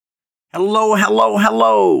Hello, hello,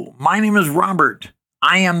 hello. My name is Robert.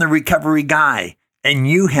 I am the recovery guy, and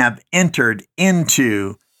you have entered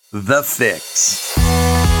into The Fix.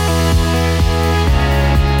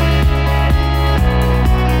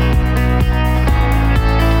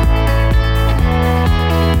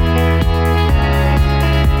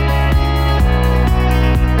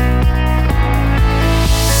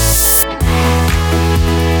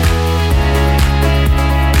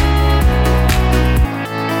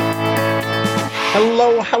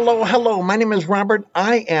 Hello, hello, hello. My name is Robert.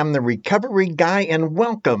 I am the recovery guy, and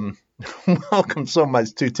welcome. Welcome so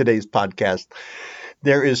much to today's podcast.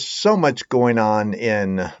 There is so much going on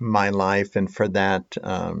in my life, and for that,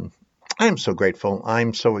 I am so grateful.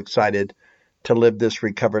 I'm so excited to live this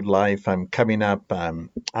recovered life. I'm coming up on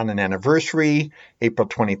an anniversary. April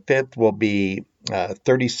 25th will be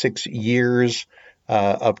 36 years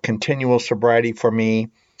of continual sobriety for me.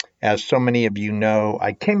 As so many of you know,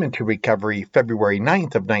 I came into recovery February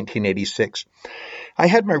 9th of 1986. I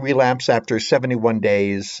had my relapse after 71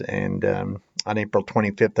 days, and on April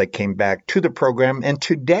 25th, I came back to the program. And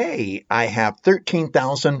today, I have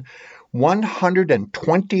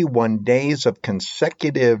 13,121 days of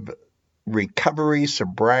consecutive recovery,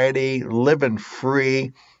 sobriety, living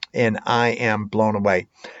free, and I am blown away.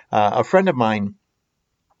 A friend of mine,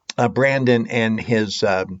 Brandon, and his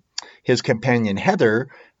companion, Heather,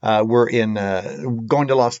 were going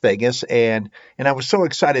to Las Vegas, and I was so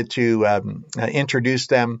excited to introduce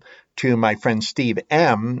them to my friend Steve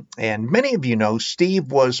M. And many of you know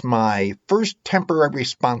Steve was my first temporary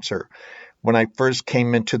sponsor when I first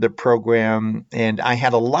came into the program, and I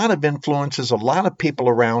had a lot of influences, a lot of people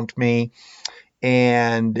around me,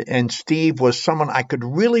 and Steve was someone I could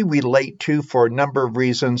really relate to for a number of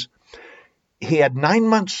reasons. He had 9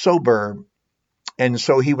 months sober. And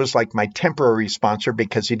so he was like my temporary sponsor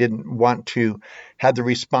because he didn't want to have the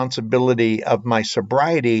responsibility of my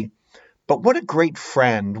sobriety. But what a great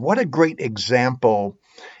friend, what a great example.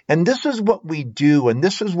 And this is what we do, and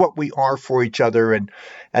this is what we are for each other. And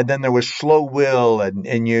then there was Slow Will,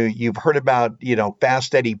 and you've heard about,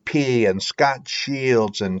 Fast Eddie P and Scott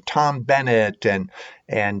Shields and Tom Bennett and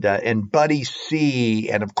Buddy C,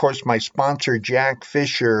 and of course my sponsor Jack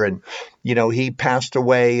Fisher, and he passed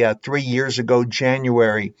away 3 years ago,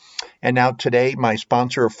 January. And now today, my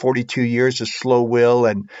sponsor of 42 years is Slow Will,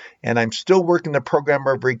 and I'm still working the program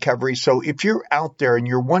of recovery. So if you're out there and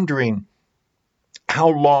you're wondering how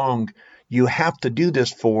long you have to do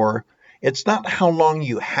this for, it's not how long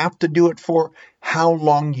you have to do it for, how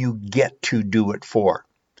long you get to do it for.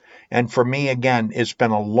 And for me, again, it's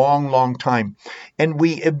been a long, long time. And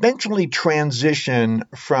we eventually transition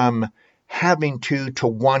from having to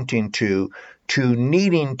wanting to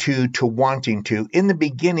needing to wanting to. In the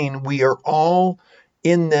beginning, we are all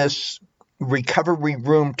in this recovery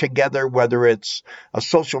room together, whether it's a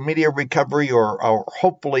social media recovery or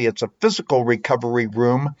hopefully it's a physical recovery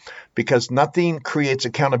room, because nothing creates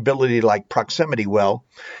accountability like proximity will.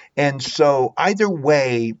 And so either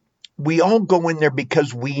way, we all go in there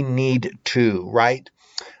because we need to, right?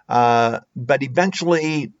 But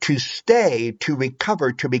eventually to stay, to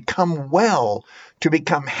recover, to become well, to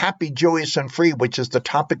become happy, joyous, and free, which is the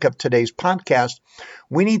topic of today's podcast,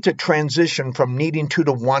 we need to transition from needing to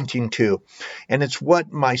wanting to. And it's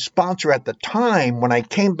what my sponsor at the time, when I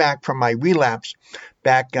came back from my relapse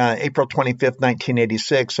back April 25th,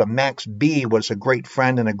 1986, Max B was a great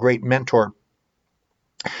friend and a great mentor.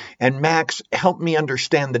 And Max helped me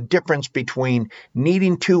understand the difference between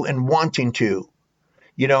needing to and wanting to.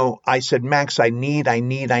 I said, Max, I need,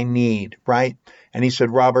 right? And he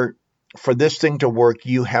said, Robert, for this thing to work,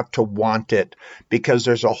 you have to want it, because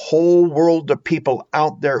there's a whole world of people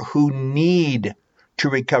out there who need to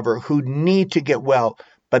recover, who need to get well,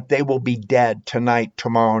 but they will be dead tonight,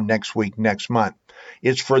 tomorrow, next week, next month.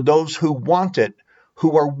 It's for those who want it,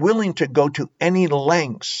 who are willing to go to any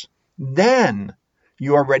lengths. Then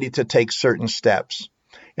you are ready to take certain steps.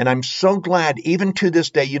 And I'm so glad, even to this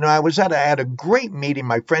day, I had a great meeting.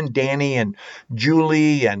 My friend Danny and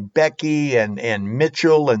Julie and Becky and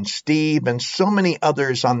Mitchell and Steve and so many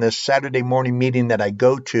others on this Saturday morning meeting that I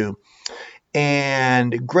go to.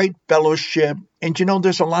 And great fellowship. And,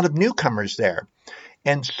 there's a lot of newcomers there.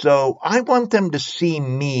 And so I want them to see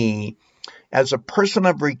me as a person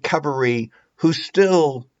of recovery who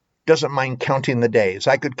still doesn't mind counting the days.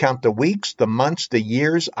 I could count the weeks, the months, the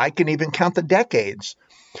years. I can even count the decades.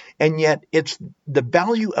 And yet it's the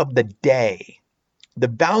value of the day, the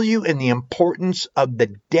value and the importance of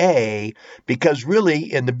the day, because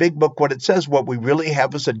really in the big book, what it says, what we really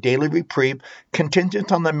have is a daily reprieve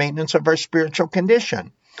contingent on the maintenance of our spiritual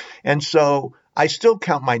condition. And so I still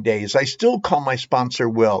count my days. I still call my sponsor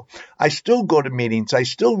Will. I still go to meetings. I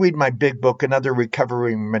still read my big book and other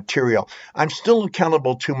recovery material. I'm still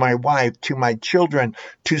accountable to my wife, to my children,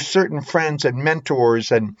 to certain friends and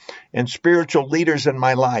mentors and spiritual leaders in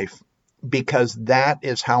my life, because that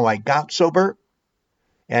is how I got sober,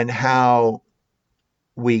 and how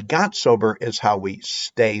we got sober is how we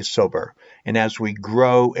stay sober. And as we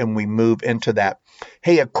grow and we move into that.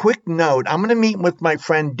 Hey, a quick note. I'm going to meet with my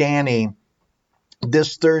friend Danny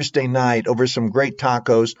this Thursday night over some great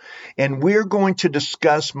tacos, and we're going to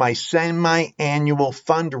discuss my semi-annual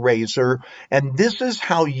fundraiser, and this is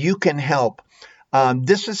how you can help.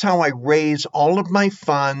 This is how I raise all of my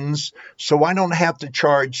funds so I don't have to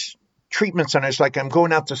charge treatment centers. Like I'm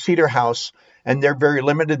going out to Cedar House, and they're very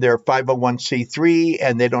limited. They're 501c3,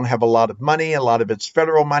 and they don't have a lot of money. A lot of it's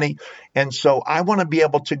federal money. And so I want to be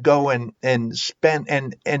able to go and spend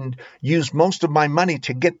and use most of my money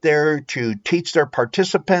to get there, to teach their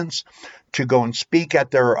participants, to go and speak at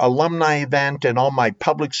their alumni event and all my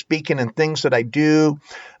public speaking and things that I do.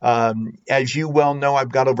 As you well know,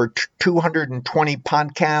 I've got over 220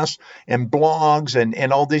 podcasts and blogs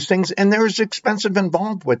and all these things. And there's expensive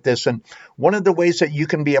involved with this. And one of the ways that you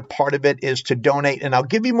can be a part of it is to donate. And I'll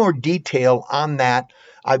give you more detail on that.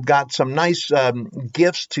 I've got some nice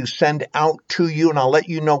gifts to send out to you, and I'll let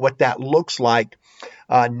you know what that looks like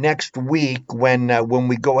next week when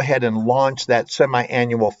we go ahead and launch that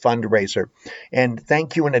semi-annual fundraiser. And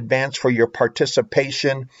thank you in advance for your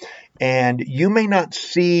participation. And you may not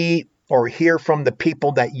see or hear from the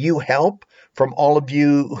people that you help, from all of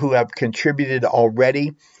you who have contributed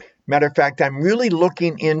already. Matter of fact, I'm really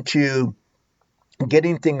looking into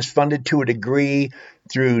getting things funded to a degree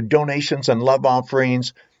through donations and love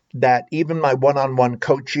offerings, that even my one-on-one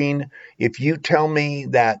coaching, if you tell me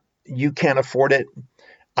that you can't afford it,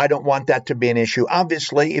 I don't want that to be an issue.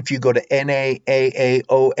 Obviously, if you go to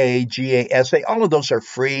NAAAOAGASA, all of those are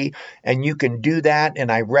free, and you can do that,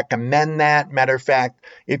 and I recommend that. Matter of fact,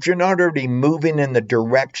 if you're not already moving in the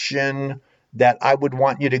direction that I would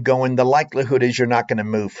want you to go in, the likelihood is you're not going to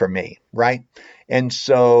move for me, right? And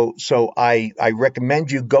so I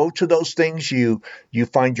recommend you go to those things. You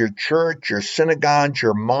find your church, your synagogue,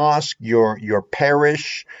 your mosque, your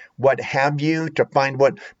parish, what have you, to find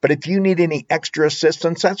what. But if you need any extra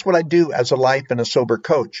assistance, that's what I do as a life and a sober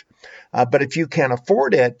coach. But if you can't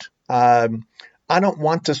afford it, I don't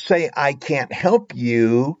want to say I can't help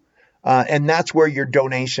you. And that's where your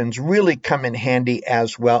donations really come in handy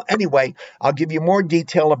as well. Anyway, I'll give you more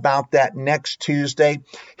detail about that next Tuesday.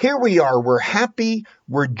 Here we are. We're happy,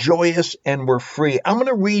 we're joyous, and we're free. I'm going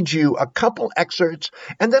to read you a couple excerpts,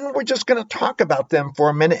 and then we're just going to talk about them for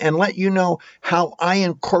a minute and let you know how I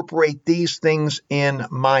incorporate these things in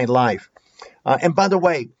my life. And by the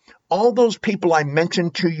way, all those people I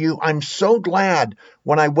mentioned to you, I'm so glad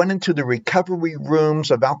when I went into the recovery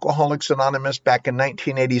rooms of Alcoholics Anonymous back in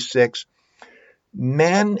 1986,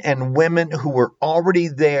 men and women who were already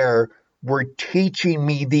there were teaching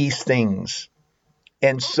me these things.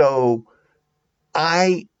 And so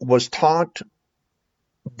I was taught,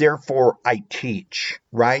 therefore I teach,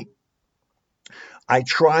 right? I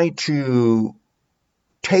try to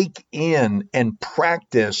take in and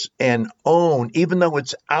practice and own, even though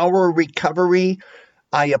it's our recovery,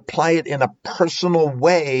 I apply it in a personal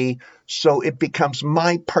way so it becomes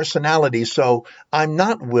my personality. So I'm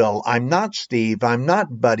not Will, I'm not Steve, I'm not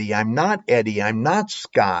Buddy, I'm not Eddie, I'm not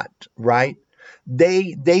Scott, right?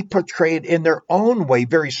 They portray it in their own way,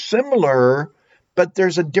 very similar, but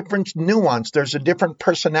there's a different nuance. There's a different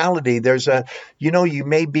personality. There's you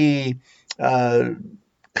may be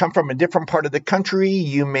come from a different part of the country.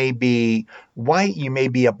 You may be white. You may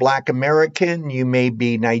be a Black American. You may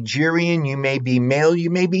be Nigerian. You may be male.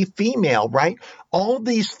 You may be female, right? All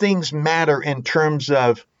these things matter in terms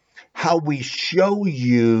of how we show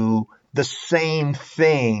you the same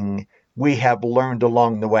thing we have learned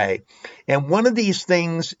along the way. And one of these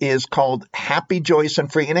things is called Happy, Joyous,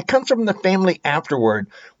 and Free. And it comes from the Family Afterward,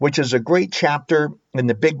 which is a great chapter in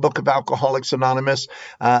the Big Book of Alcoholics Anonymous.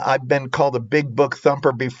 I've been called a big book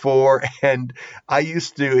thumper before, and it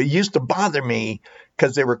used to bother me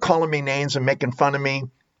because they were calling me names and making fun of me.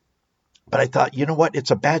 But I thought, you know what?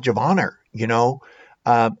 It's a badge of honor.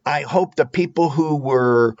 I hope the people who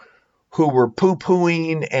were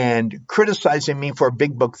poo-pooing and criticizing me for a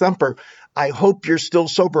big book thumper, I hope you're still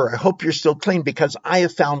sober. I hope you're still clean, because I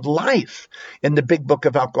have found life in the Big Book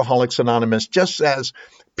of Alcoholics Anonymous, just as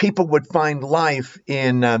people would find life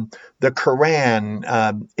in the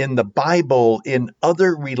Quran, in the Bible, in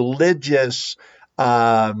other religious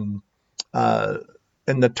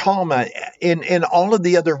in the Talmud, in all of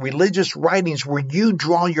the other religious writings where you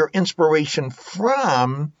draw your inspiration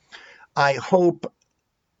from, I hope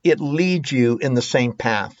it leads you in the same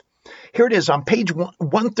path. Here it is on page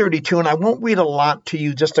 132, and I won't read a lot to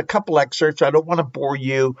you, just a couple excerpts. I don't want to bore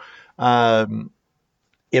you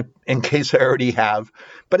if in case I already have.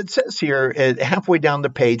 But it says here, halfway down the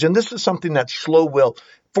page, and this is something that Slow Will,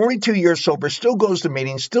 42 years sober, still goes to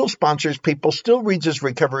meetings, still sponsors people, still reads his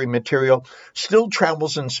recovery material, still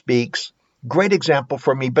travels and speaks. Great example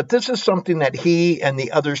for me, but this is something that he and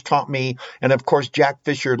the others taught me. And of course, Jack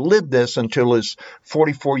Fisher lived this until his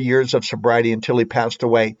 44 years of sobriety, until he passed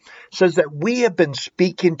away. Says that we have been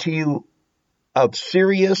speaking to you of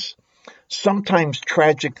serious, sometimes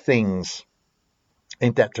tragic things.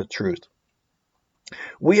 Ain't that the truth?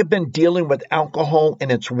 We have been dealing with alcohol in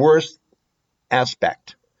its worst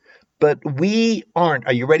aspect. But we aren't,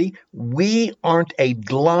 are you ready? We aren't a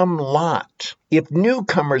glum lot. If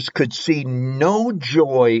newcomers could see no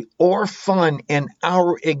joy or fun in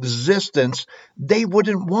our existence, they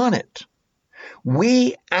wouldn't want it.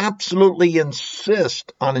 We absolutely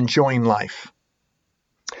insist on enjoying life.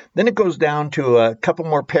 Then it goes down to a couple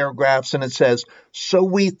more paragraphs and it says, so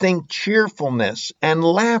we think cheerfulness and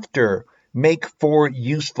laughter make for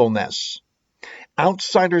usefulness.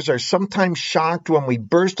 Outsiders are sometimes shocked when we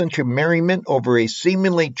burst into merriment over a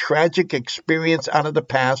seemingly tragic experience out of the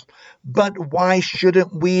past, but why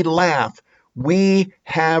shouldn't we laugh? We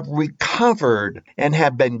have recovered and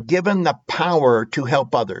have been given the power to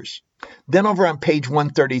help others. Then over on page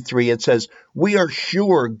 133, it says, we are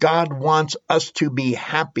sure God wants us to be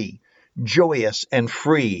happy, joyous, and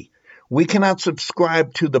free. We cannot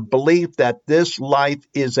subscribe to the belief that this life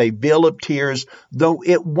is a vale of tears, though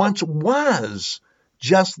it once was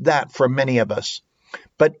just that for many of us.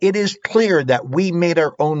 But it is clear that we made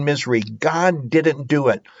our own misery. God didn't do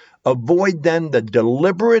it. Avoid then the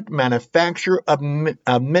deliberate manufacture of misery,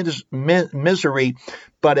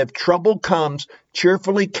 but if trouble comes,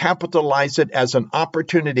 cheerfully capitalize it as an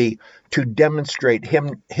opportunity to demonstrate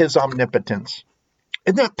his omnipotence.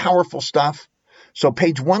 Isn't that powerful stuff? So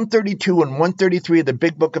page 132 and 133 of the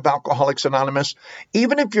Big Book of Alcoholics Anonymous,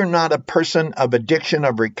 even if you're not a person of addiction,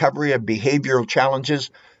 of recovery, of behavioral challenges,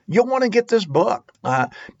 you'll want to get this book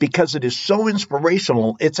because it is so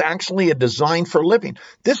inspirational. It's actually a design for living.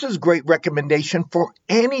 This is a great recommendation for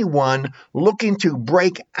anyone looking to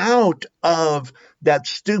break out of that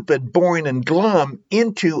stupid, boring, and glum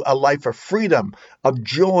into a life of freedom, of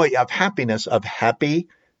joy, of happiness, of happy,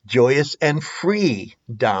 joyous, and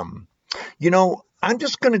freedom. You know, I'm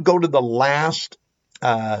just going to go to the last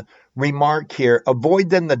remark here. Avoid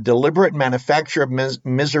then the deliberate manufacture of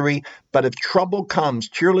misery, but if trouble comes,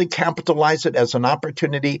 cheerily capitalize it as an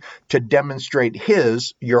opportunity to demonstrate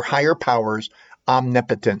your higher powers,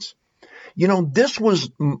 omnipotence. You know, this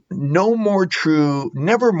was never more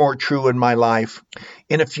true in my life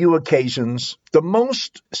in a few occasions. The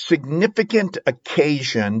most significant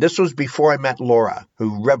occasion, this was before I met Laura,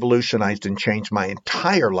 who revolutionized and changed my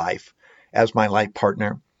entire life as my life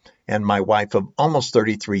partner and my wife of almost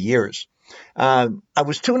 33 years. I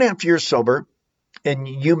was 2.5 years sober, and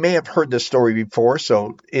you may have heard this story before,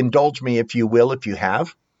 so indulge me if you will, if you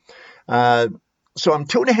have. So I'm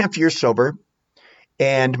 2.5 years sober,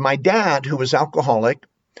 and my dad, who was alcoholic,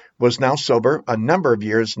 was now sober a number of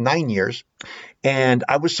years, 9 years, and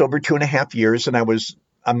I was sober 2.5 years, and I was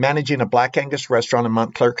managing a Black Angus restaurant in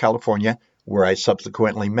Montclair, California, where I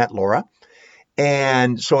subsequently met Laura.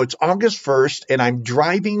 And so it's August 1st, and I'm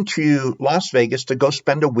driving to Las Vegas to go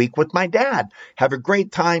spend a week with my dad. Have a great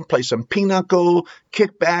time, play some pinochle,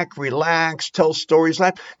 kick back, relax, tell stories,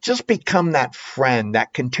 laugh. Just become that friend,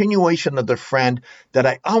 that continuation of the friend that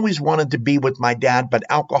I always wanted to be with my dad, but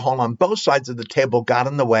alcohol on both sides of the table got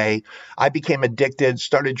in the way. I became addicted,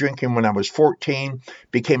 started drinking when I was 14,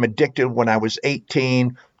 became addicted when I was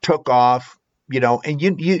 18, took off. You know, and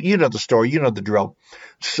you know the story, you know the drill.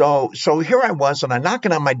 So here I was, and I'm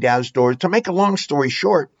knocking on my dad's door. To make a long story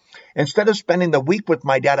short, instead of spending the week with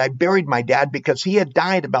my dad, I buried my dad because he had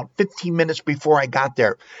died about 15 minutes before I got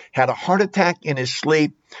there. Had a heart attack in his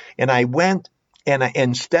sleep, and I went, and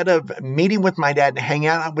instead of meeting with my dad and hanging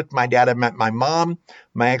out with my dad, I met my mom,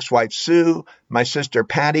 my ex-wife Sue, my sister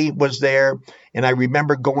Patty was there, and I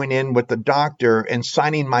remember going in with the doctor and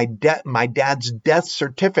signing my dad's death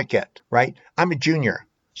certificate, right? I'm a junior.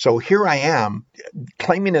 So here I am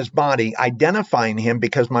claiming his body, identifying him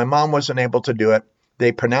because my mom wasn't able to do it.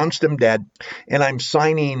 They pronounced him dead, and I'm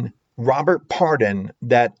signing Robert Pardon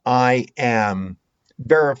that I am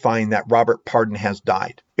verifying that Robert Pardon has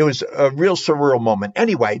died. It was a real surreal moment.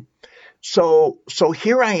 Anyway, so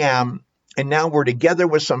here I am, And now we're together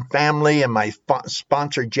with some family and my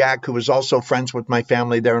sponsor, Jack, who was also friends with my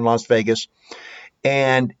family there in Las Vegas.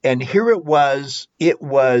 And here it was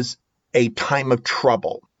a time of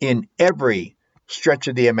trouble in every stretch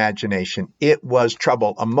of the imagination. It was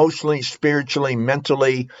trouble emotionally, spiritually,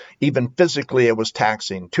 mentally, even physically. It was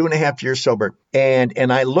taxing. 2.5 years sober.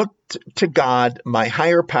 And I looked to God, my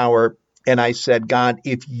higher power, and I said, God,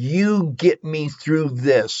 if you get me through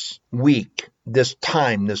this week, this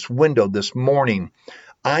time, this window, this morning,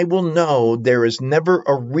 I will know there is never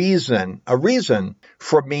a reason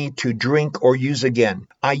for me to drink or use again.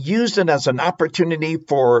 I used it as an opportunity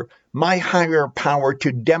for my higher power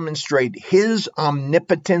to demonstrate his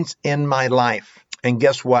omnipotence in my life. And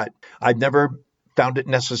guess what? I've never found it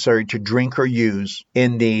necessary to drink or use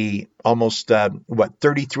in the almost,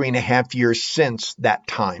 33 and a half years since that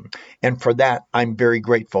time. And for that, I'm very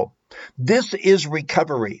grateful. This is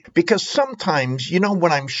recovery, because sometimes,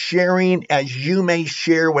 when I'm sharing, as you may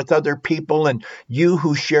share with other people, and you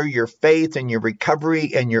who share your faith and your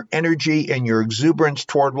recovery and your energy and your exuberance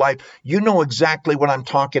toward life, you know exactly what I'm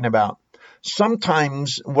talking about.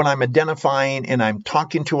 Sometimes when I'm identifying and I'm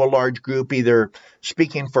talking to a large group, either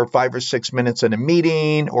speaking for 5 or 6 minutes in a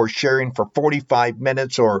meeting or sharing for 45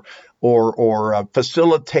 minutes or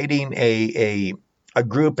facilitating a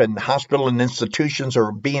group in hospital and institutions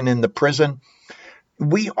or being in the prison,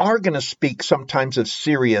 we are going to speak sometimes of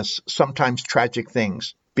serious, sometimes tragic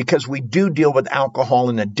things, because we do deal with alcohol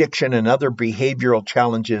and addiction and other behavioral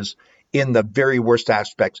challenges in the very worst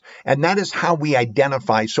aspects. And that is how we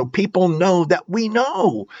identify, so people know that we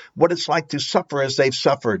know what it's like to suffer as they've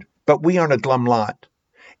suffered, but we aren't a glum lot.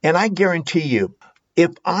 And I guarantee you,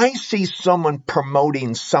 if I see someone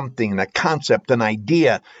promoting something, a concept, an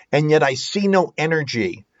idea, and yet I see no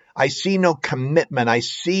energy, I see no commitment, I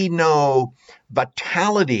see no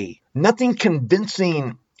vitality, nothing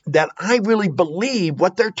convincing that I really believe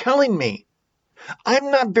what they're telling me,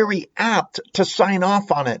 I'm not very apt to sign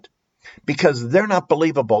off on it, because they're not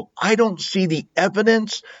believable. I don't see the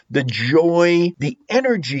evidence, the joy, the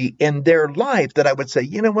energy in their life that I would say,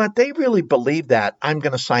 you know what, they really believe that, I'm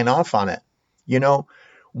going to sign off on it.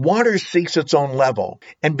 Water seeks its own level.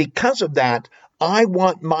 And because of that, I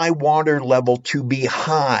want my water level to be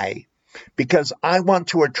high, because I want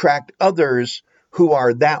to attract others who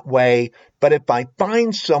are that way. But if I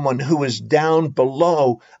find someone who is down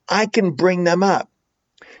below, I can bring them up.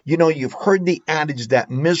 You've heard the adage that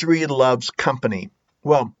misery loves company.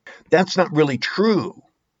 Well, that's not really true.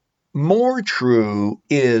 More true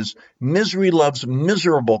is misery loves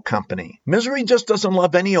miserable company. Misery just doesn't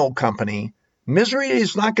love any old company. Misery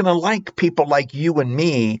is not going to like people like you and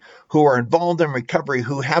me who are involved in recovery,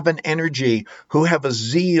 who have an energy, who have a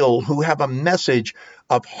zeal, who have a message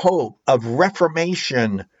of hope, of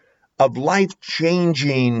reformation, of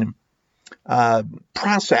life-changing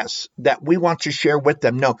process that we want to share with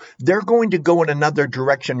them. No, they're going to go in another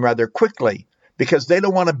direction rather quickly, because they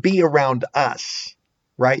don't want to be around us,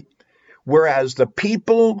 right? Whereas the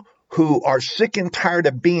people who are sick and tired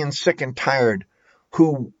of being sick and tired,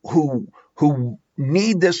 who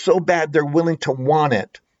need this so bad they're willing to want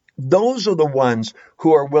it, those are the ones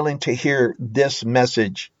who are willing to hear this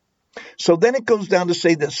message. So then it goes down to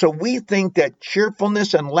say that, so we think that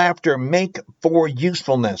cheerfulness and laughter make for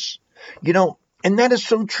usefulness. And that is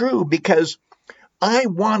so true, because I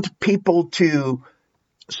want people to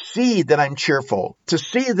see that I'm cheerful, to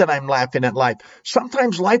see that I'm laughing at life.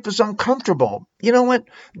 Sometimes life is uncomfortable. You know what?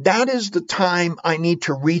 That is the time I need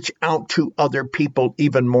to reach out to other people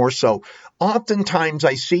even more so. Oftentimes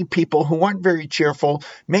I see people who aren't very cheerful.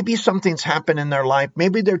 Maybe something's happened in their life.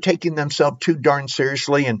 Maybe they're taking themselves too darn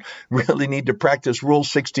seriously and really need to practice Rule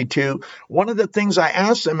 62. One of the things I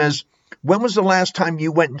ask them is, when was the last time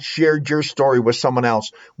you went and shared your story with someone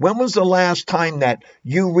else? When was the last time that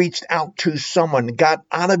you reached out to someone, got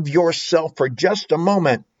out of yourself for just a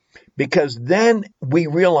moment? Because then we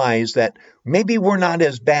realize that maybe we're not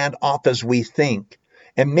as bad off as we think.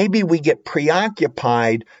 And maybe we get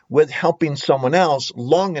preoccupied with helping someone else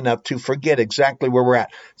long enough to forget exactly where we're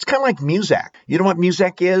at. It's kind of like Muzak. You know what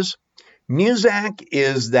Muzak is? Muzak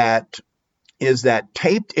is that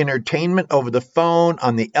taped entertainment over the phone,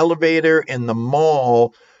 on the elevator, in the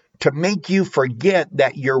mall, to make you forget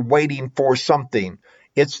that you're waiting for something.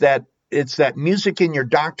 It's that music in your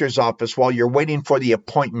doctor's office while you're waiting for the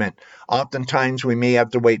appointment. Oftentimes we may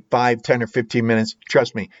have to wait 5, 10, or 15 minutes.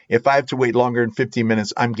 Trust me, if I have to wait longer than 15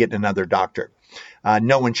 minutes, I'm getting another doctor.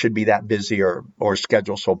 No one should be that busy or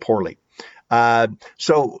scheduled so poorly.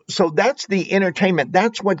 So that's the entertainment.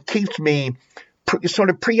 That's what keeps me sort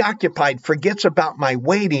of preoccupied, forgets about my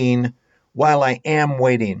waiting while I am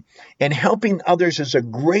waiting. And helping others is a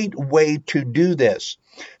great way to do this.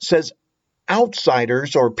 Says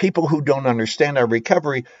outsiders or people who don't understand our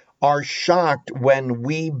recovery are shocked when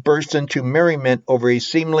we burst into merriment over a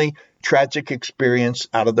seemingly tragic experience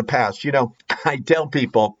out of the past. I tell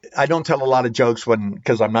people, I don't tell a lot of jokes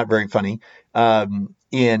because I'm not very funny when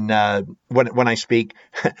I speak,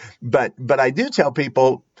 but I do tell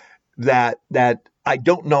people that I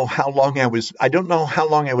don't know how long I was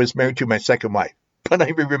married to my second wife, but I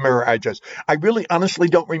remember her address. I really honestly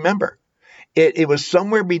don't remember. It was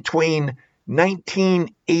somewhere between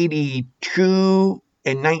 1982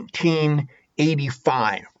 and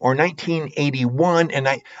 1985 or 1981, and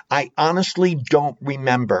I honestly don't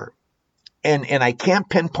remember. And I can't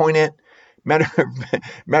pinpoint it.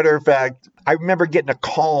 Matter of fact, I remember getting a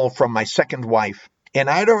call from my second wife, and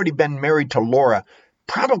I had already been married to Laura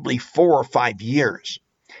probably 4 or 5 years.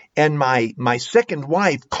 And my second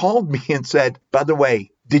wife called me and said, by the way,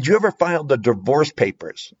 did you ever file the divorce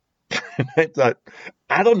papers? And I thought,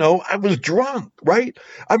 I don't know. I was drunk, right?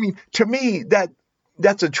 I mean, to me,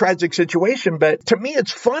 that's a tragic situation, but to me,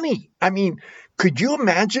 it's funny. I mean, could you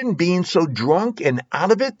imagine being so drunk and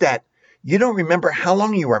out of it that you don't remember how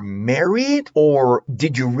long you were married? Or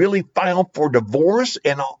did you really file for divorce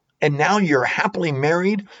and now you're happily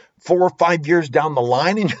married 4 or 5 years down the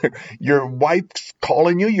line, and your wife's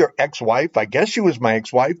calling you, your ex-wife, I guess she was my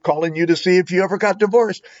ex-wife, calling you to see if you ever got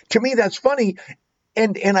divorced? To me, that's funny.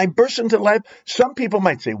 And I burst into life. Some people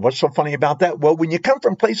might say, what's so funny about that? Well, when you come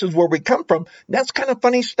from places where we come from, that's kind of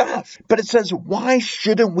funny stuff. But it says, why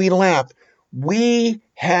shouldn't we laugh? We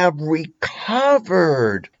have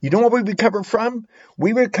recovered. You know what we recovered from?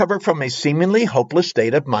 We recovered from a seemingly hopeless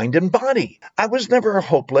state of mind and body. I was never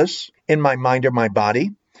hopeless in my mind or my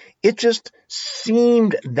body. It just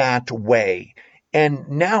seemed that way. And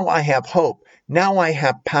now I have hope. Now I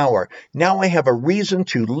have power. Now I have a reason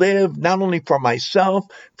to live, not only for myself,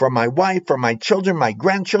 for my wife, for my children, my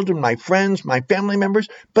grandchildren, my friends, my family members,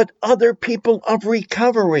 but other people of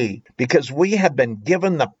recovery, because we have been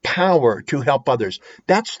given the power to help others.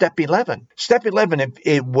 That's step 11. Step 11,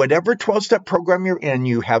 if whatever 12-step program you're in,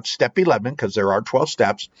 you have step 11, because there are 12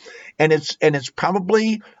 steps, and it's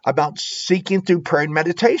probably about seeking through prayer and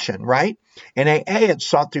meditation, right? In AA, it's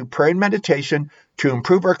sought through prayer and meditation to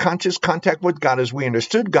improve our conscious contact with God as we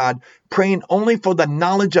understood God, praying only for the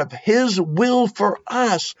knowledge of His will for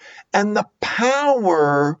us and the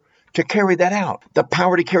power to carry that out. The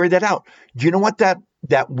power to carry that out. Do you know what that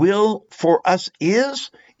will for us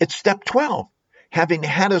is? It's step 12. Having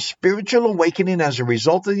had a spiritual awakening as a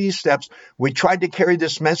result of these steps, we tried to carry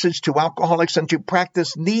this message to alcoholics and to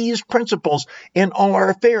practice these principles in all our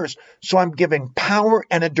affairs. So I'm giving power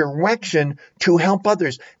and a direction to help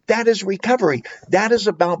others. That is recovery. That is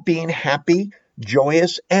about being happy,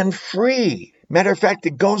 joyous, and free. Matter of fact,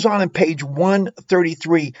 it goes on page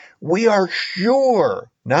 133. We are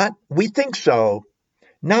sure, not we think so,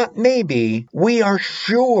 not maybe, we are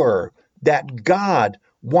sure that God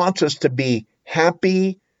wants us to be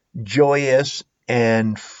happy, joyous,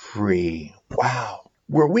 and free. Wow.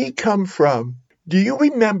 Where we come from, do you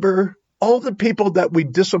remember all the people that we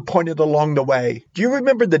disappointed along the way? Do you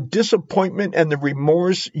remember the disappointment and the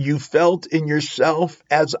remorse you felt in yourself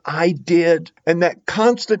as I did? And that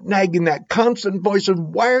constant nagging, that constant voice of,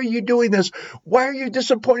 why are you doing this? Why are you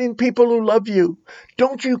disappointing people who love you?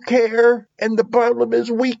 Don't you care? And the problem is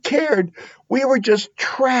we cared. We were just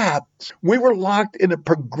trapped. We were locked in a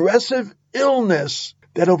progressive illness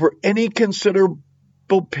that over any considerable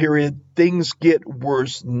period, things get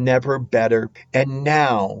worse, never better. And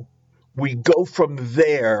now we go from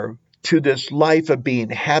there to this life of being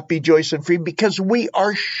happy, joyous, and free because we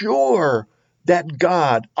are sure that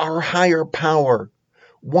God, our higher power,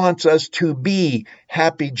 wants us to be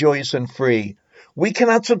happy, joyous, and free. We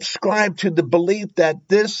cannot subscribe to the belief that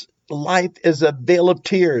this life is a vale of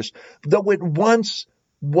tears, though it once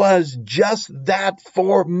was just that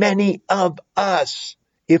for many of us.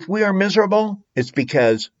 If we are miserable, it's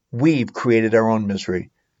because we've created our own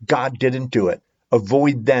misery. God didn't do it.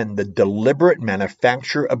 Avoid then the deliberate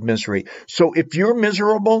manufacture of misery. So if you're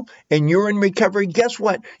miserable and you're in recovery, guess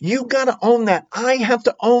what? You got to own that. I have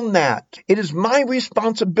to own that. It is my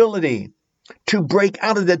responsibility to break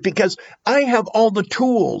out of that because I have all the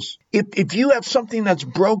tools. If you have something that's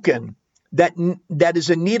broken, that is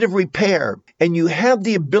in need of repair, and you have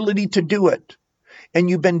the ability to do it, and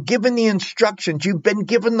you've been given the instructions, you've been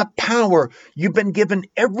given the power, you've been given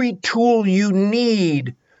every tool you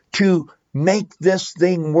need to make this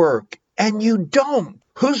thing work, and you don't.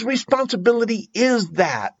 Whose responsibility is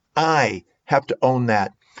that? I have to own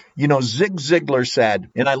that. Zig Ziglar said,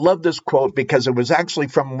 and I love this quote because it was actually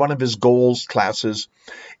from one of his goals classes.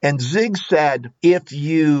 And Zig said, if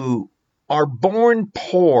you are born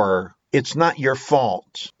poor, it's not your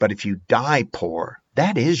fault. But if you die poor,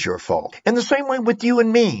 that is your fault. And the same way with you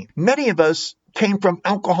and me. Many of us came from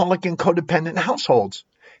alcoholic and codependent households.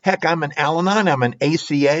 Heck, I'm an Al-Anon, I'm an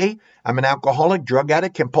ACA, I'm an alcoholic, drug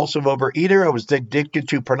addict, compulsive overeater. I was addicted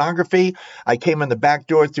to pornography. I came in the back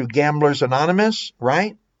door through Gamblers Anonymous,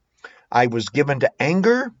 right? I was given to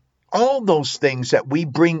anger. All those things that we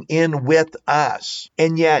bring in with us.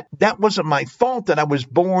 And yet that wasn't my fault that I was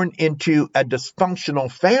born into a dysfunctional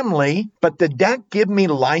family. But did that give me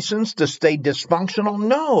license to stay dysfunctional?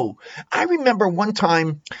 No. I remember one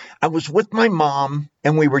time I was with my mom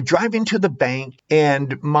and we were driving to the bank,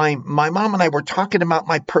 and my mom and I were talking about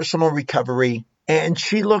my personal recovery. And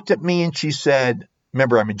she looked at me and she said,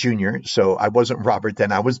 remember, I'm a junior, so I wasn't Robert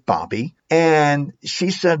then, I was Bobby. And she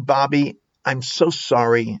said, Bobby, I'm so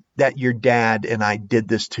sorry that your dad and I did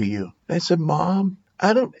this to you. I said, Mom,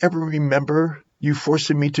 I don't ever remember you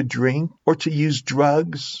forcing me to drink or to use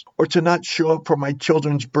drugs or to not show up for my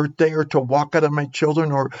children's birthday or to walk out on my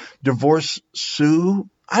children or divorce Sue.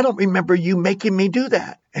 I don't remember you making me do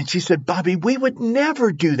that. And she said, Bobby, we would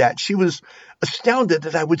never do that. She was astounded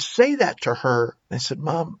that I would say that to her. I said,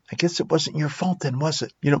 Mom, I guess it wasn't your fault then, was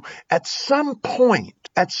it? At some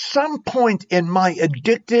point in my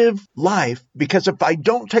addictive life, because if I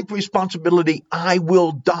don't take responsibility, I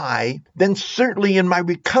will die, then certainly in my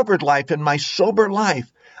recovered life, in my sober life,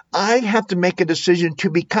 I have to make a decision to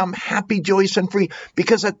become happy, joyous, and free.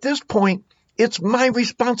 Because at this point, it's my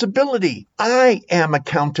responsibility. I am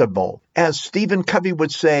accountable. As Stephen Covey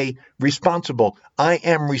would say, responsible. I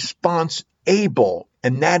am response-able.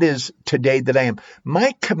 And that is today that I am.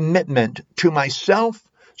 My commitment to myself,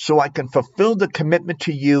 so I can fulfill the commitment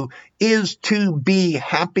to you, is to be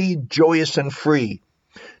happy, joyous, and free.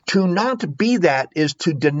 To not be that is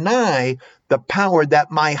to deny the power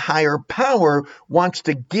that my higher power wants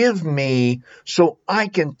to give me, so I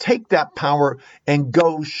can take that power and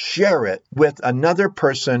go share it with another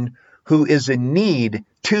person who is in need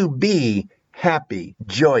to be happy,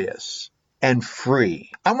 joyous, and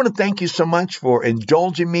free. I want to thank you so much for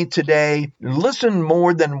indulging me today. Listen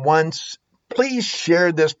more than once. Please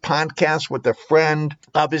share this podcast with a friend.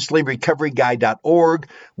 Obviously, recoveryguy.org,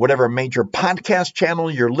 whatever major podcast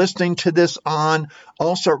channel you're listening to this on.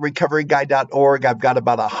 Also at recoveryguy.org, I've got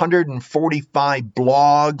about 145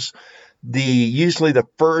 blogs. Usually the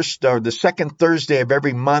first or the second Thursday of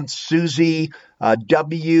every month, Susie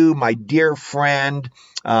W., my dear friend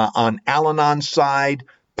on Al-Anon side,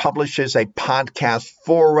 publishes a podcast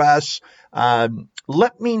for us.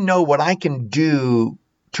 Let me know what I can do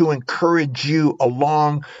to encourage you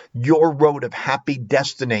along your road of happy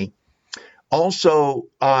destiny. Also,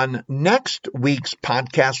 on next week's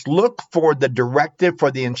podcast, look for the directive, for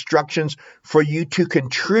the instructions for you to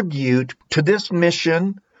contribute to this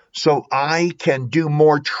mission so I can do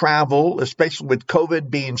more travel, especially with COVID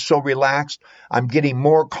being so relaxed. I'm getting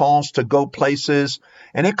more calls to go places,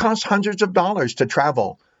 and it costs hundreds of dollars to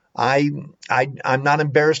travel. I'm not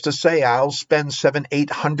embarrassed to say I'll spend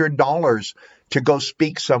 $700-800 to go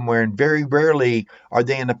speak somewhere, and very rarely are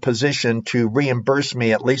they in a position to reimburse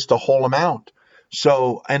me at least the whole amount.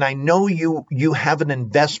 So, and I know you have an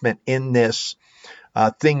investment in this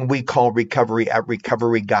thing we call recovery at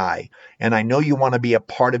Recovery Guy, and I know you want to be a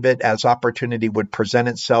part of it as opportunity would present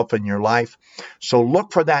itself in your life. So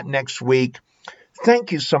look for that next week.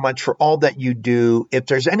 Thank you so much for all that you do. If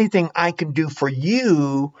there's anything I can do for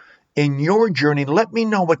you in your journey, let me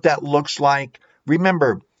know what that looks like.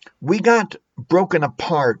 Remember, we got broken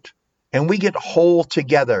apart and we get whole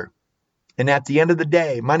together. And at the end of the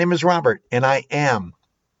day, my name is Robert and I am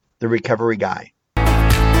the Recovery Guy.